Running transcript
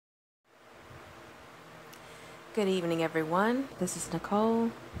Good evening, everyone. This is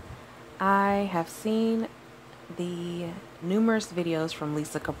Nicole. I have seen the numerous videos from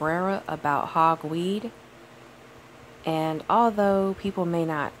Lisa Cabrera about hogweed, and although people may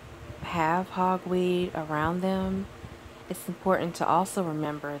not have hogweed around them, it's important to also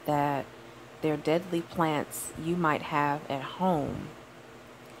remember that they're deadly plants you might have at home.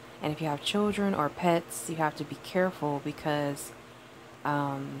 And if you have children or pets, you have to be careful because,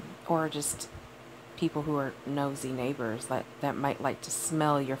 or just people who are nosy neighbors that might like to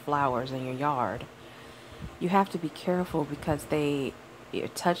smell your flowers in your yard. You have to be careful because you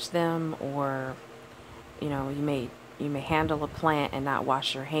touch them, or you may handle a plant and not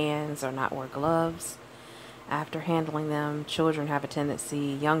wash your hands or not wear gloves after handling them. Children have a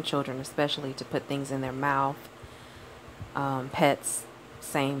tendency, young children especially, to put things in their mouth. Pets,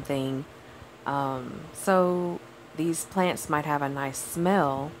 same thing. So these plants might have a nice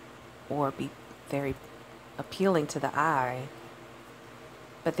smell or be very appealing to the eye,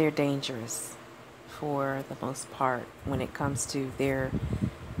 but they're dangerous for the most part when it comes to their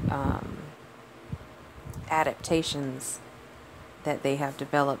adaptations that they have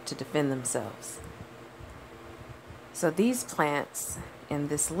developed to defend themselves. So these plants in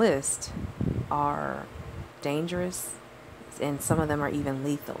this list are dangerous, and some of them are even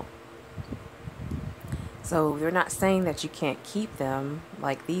lethal. So they're not saying that you can't keep them,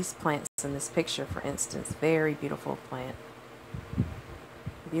 like these plants in this picture, for instance. Very beautiful plant.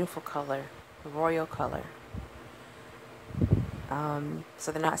 Beautiful color. Royal color.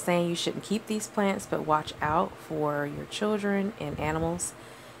 So they're not saying you shouldn't keep these plants, but watch out for your children and animals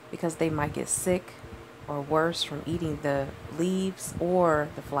because they might get sick or worse from eating the leaves or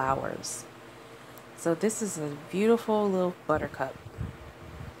the flowers. So this is a beautiful little buttercup.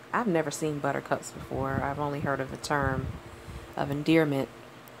 I've never seen buttercups before. I've only heard of the term of endearment,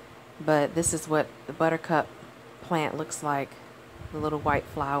 but this is what the buttercup plant looks like. The little white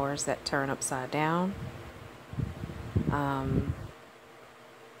flowers that turn upside down.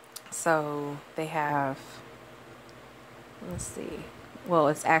 So they have, let's see, well,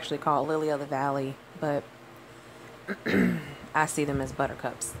 it's actually called Lily of the Valley, but I see them as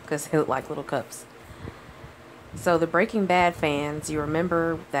buttercups because they look like little cups. So the Breaking Bad fans, you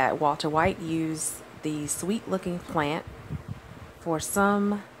remember that Walter White used the sweet looking plant for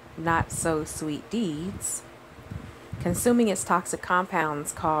some not so sweet deeds. Consuming its toxic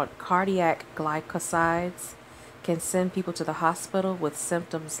compounds called cardiac glycosides can send people to the hospital with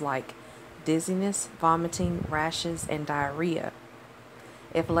symptoms like dizziness, vomiting, rashes, and diarrhea.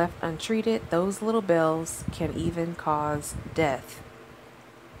 If left untreated, those little bells can even cause death.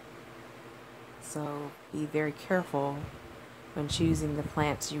 So be very careful when choosing the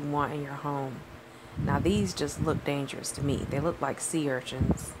plants you want in your home. Now these just look dangerous to me. They look like sea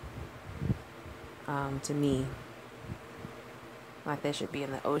urchins to me. Like they should be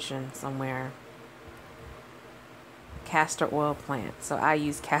in the ocean somewhere. Castor oil plant. So I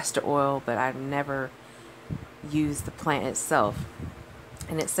use castor oil, but I've never used the plant itself.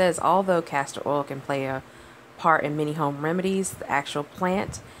 And it says, although castor oil can play a part in many home remedies, the actual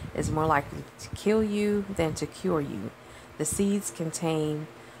plant is more likely to kill you than to cure you. The seeds contain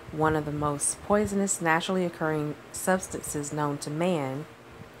one of the most poisonous naturally occurring substances known to man.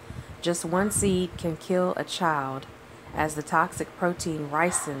 Just one seed can kill a child, as the toxic protein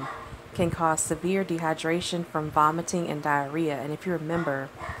ricin can cause severe dehydration from vomiting and diarrhea. And if you remember,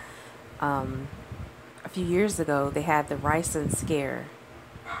 a few years ago, they had the ricin scare,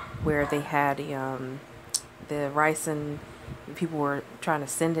 where they had the ricin, people were trying to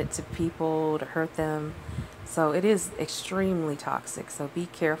send it to people to hurt them. So it is extremely toxic. So be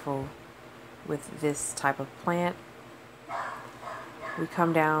careful with this type of plant. We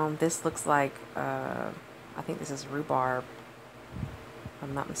come down, this looks like, I think this is rhubarb, if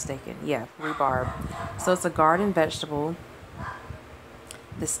I'm not mistaken. Yeah, rhubarb. So it's a garden vegetable.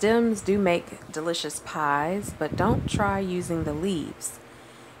 The stems do make delicious pies, but don't try using the leaves.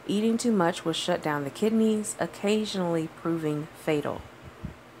 Eating too much will shut down the kidneys, occasionally proving fatal.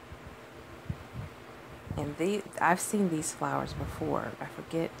 And I've seen these flowers before. I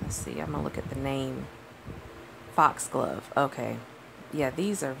forget, let's see, I'm gonna look at the name. Foxglove, okay. Yeah,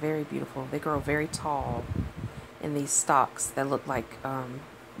 these are very beautiful. They grow very tall in these stalks that look like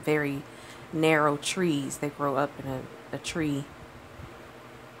very narrow trees. They grow up in a tree.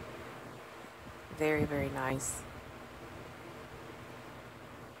 Very, very nice.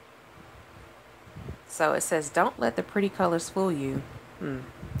 So it says, don't let the pretty colors fool you.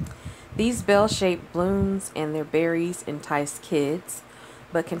 These bell-shaped blooms and their berries entice kids,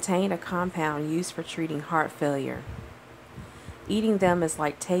 but contain a compound used for treating heart failure. Eating them is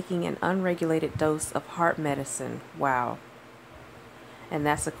like taking an unregulated dose of heart medicine. Wow. And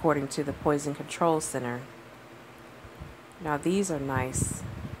that's according to the Poison Control Center. Now these are nice.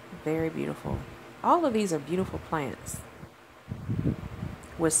 Very beautiful. All of these are beautiful plants.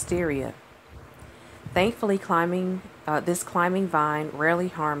 Wisteria. Thankfully, this climbing vine rarely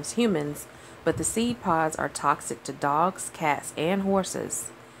harms humans, but the seed pods are toxic to dogs, cats, and horses.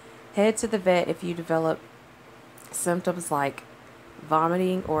 Head to the vet if you develop symptoms like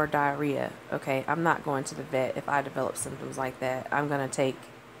vomiting or diarrhea. Okay, I'm not going to the vet if I develop symptoms like that. I'm going to take,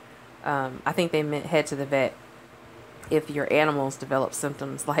 I think they meant head to the vet if your animals develop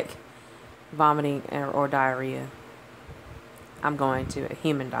symptoms like vomiting or diarrhea. I'm going to a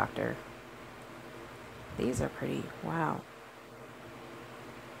human doctor. These are pretty. Wow.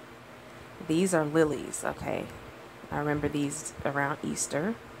 These are lilies. Okay. I remember these around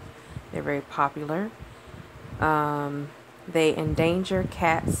Easter. They're very popular. They endanger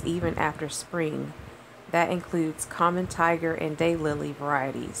cats even after spring. That includes common tiger and daylily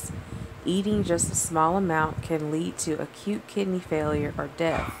varieties. Eating just a small amount can lead to acute kidney failure or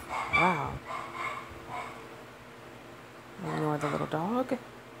death. Wow. Ignore the little dog.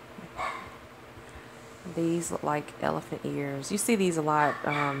 These look like elephant ears. You see these a lot.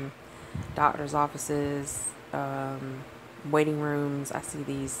 Doctors' offices, waiting rooms. I see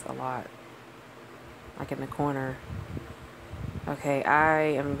these a lot. Like in the corner. Okay, I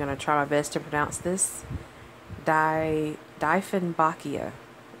am going to try my best to pronounce this. Dieffenbachia.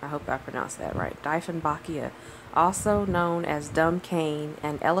 I hope I pronounced that right. Dieffenbachia, also known as dumb cane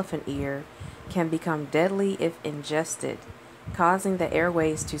and elephant ear, can become deadly if ingested, causing the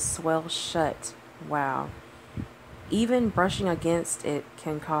airways to swell shut. Wow. Even brushing against it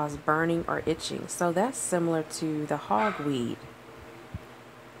can cause burning or itching. So that's similar to the hogweed.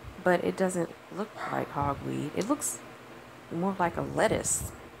 But it doesn't look like hogweed. It looks more like a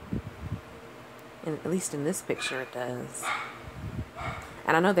lettuce. And at least in this picture it does.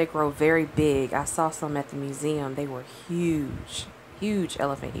 And I know they grow very big. I saw some at the museum. They were huge. Huge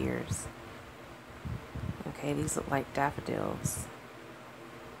elephant ears. Okay, these look like daffodils.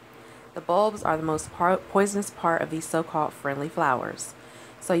 The bulbs are the most poisonous part of these so-called friendly flowers.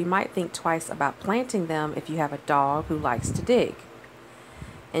 So you might think twice about planting them if you have a dog who likes to dig.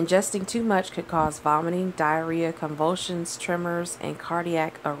 Ingesting too much could cause vomiting, diarrhea, convulsions, tremors, and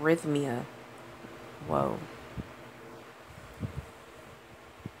cardiac arrhythmia. Whoa.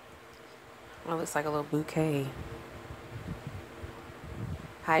 Oh, it looks like a little bouquet.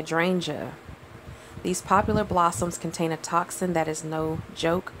 Hydrangea. These popular blossoms contain a toxin that is no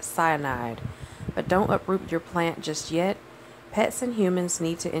joke, cyanide. But don't uproot your plant just yet. Pets and humans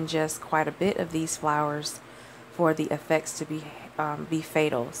need to ingest quite a bit of these flowers for the effects to be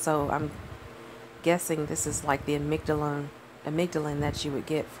fatal. So I'm guessing this is like the amygdalin that you would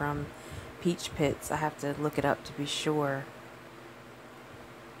get from peach pits. I have to look it up to be sure.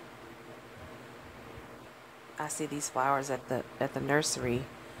 I see these flowers at the nursery.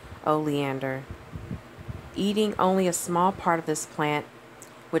 Oleander. Eating only a small part of this plant,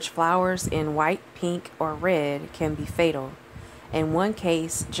 which flowers in white, pink, or red, can be fatal. In one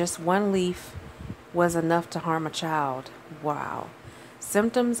case, just one leaf was enough to harm a child. Wow.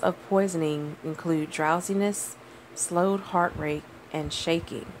 Symptoms of poisoning include drowsiness, slowed heart rate, and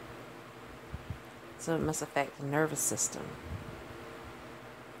shaking. So it must affect the nervous system.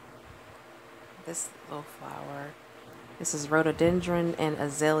 This little flower. This is rhododendron and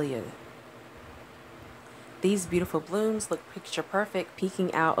azalea. These beautiful blooms look picture perfect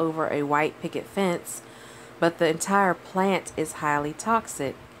peeking out over a white picket fence, but the entire plant is highly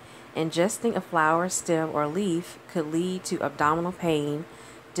toxic. Ingesting a flower, stem, or leaf could lead to abdominal pain,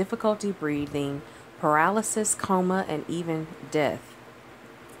 difficulty breathing, paralysis, coma, and even death.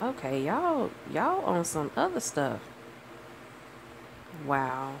 Okay, y'all on some other stuff.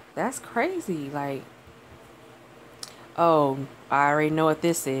 Wow, that's crazy. Like, oh, I already know what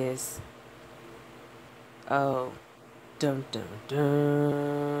this is. Oh, dun dun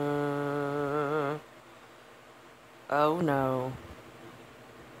dun. Oh no.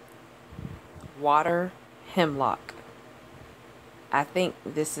 Water hemlock. I think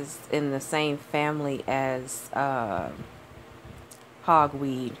this is in the same family as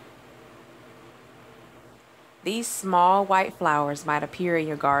hogweed. These small white flowers might appear in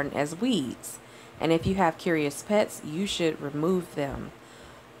your garden as weeds, and if you have curious pets, you should remove them.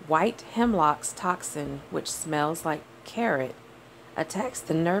 White hemlock's toxin, which smells like carrot, attacks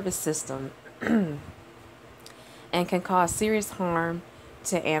the nervous system and can cause serious harm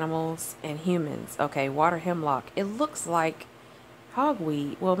to animals and humans. Okay, water hemlock. It looks like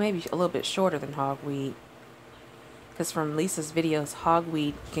hogweed. Well, maybe a little bit shorter than hogweed, because from Lisa's videos,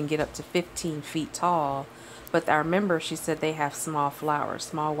 hogweed can get up to 15 feet tall. But I remember she said they have small flowers,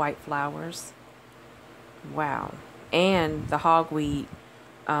 small white flowers. Wow. And the hogweed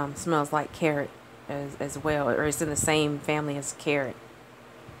smells like carrot as well, or it's in the same family as carrot.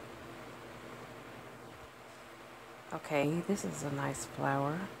 Okay, this is a nice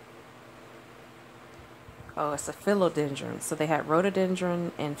flower. Oh, it's a philodendron. So they had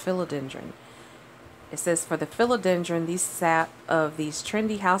rhododendron and philodendron. It says for the philodendron, the sap of these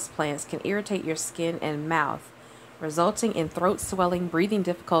trendy houseplants can irritate your skin and mouth, resulting in throat swelling, breathing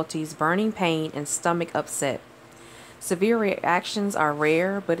difficulties, burning pain, and stomach upset. Severe reactions are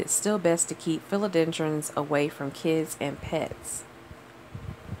rare, but it's still best to keep philodendrons away from kids and pets.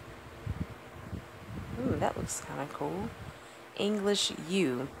 Ooh, that looks kind of cool. English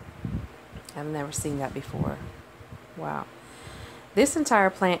yew. I've never seen that before. Wow. This entire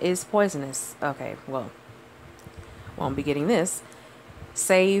plant is poisonous. Okay, well, won't be getting this.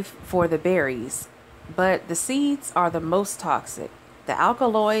 Save for the berries. But the seeds are the most toxic. The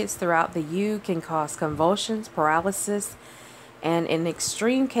alkaloids throughout the yew can cause convulsions, paralysis, and in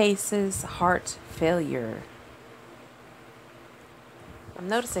extreme cases, heart failure. I'm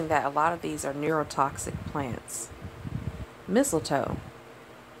noticing that a lot of these are neurotoxic plants. Mistletoe.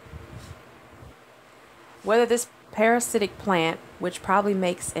 Whether this parasitic plant, which probably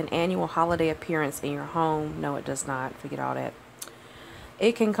makes an annual holiday appearance in your home, no it does not, forget all that.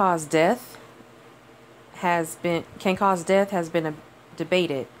 It can cause death, has been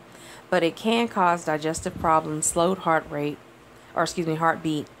debated, but it can cause digestive problems, slowed heartbeat,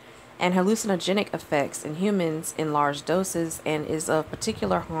 and hallucinogenic effects in humans in large doses, and is of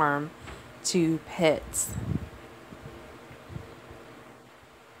particular harm to pets.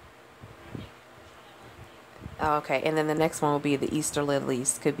 Okay, and then the next one will be the Easter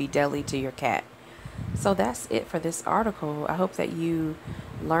lilies, could be deadly to your cat. So that's it for this article. I hope that you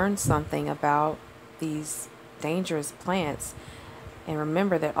learned something about these dangerous plants. And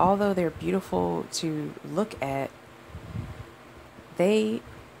remember that although they're beautiful to look at, they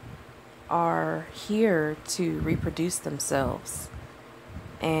are here to reproduce themselves.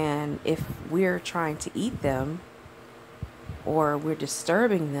 And if we're trying to eat them or we're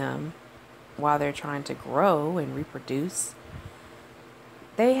disturbing them while they're trying to grow and reproduce,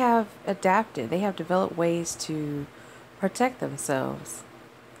 they have adapted. They have developed ways to protect themselves.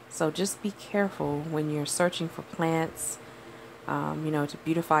 So just be careful when you're searching for plants, to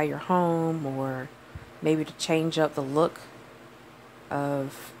beautify your home, or maybe to change up the look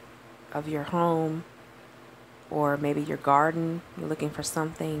of your home, or maybe your garden. You're looking for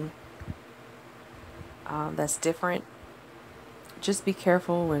something that's different. Just be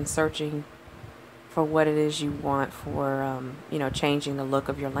careful when searching for what it is you want for, changing the look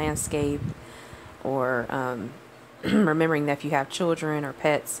of your landscape, or remembering that if you have children or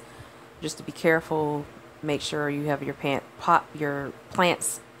pets, just to be careful. Make sure you have your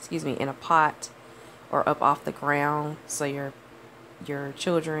plants, in a pot or up off the ground, so your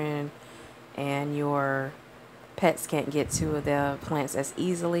children and your pets can't get to the plants as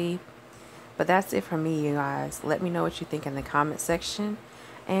easily. But that's it for me, you guys. Let me know what you think in the comment section,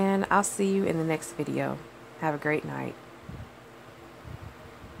 and I'll see you in the next video. Have a great night.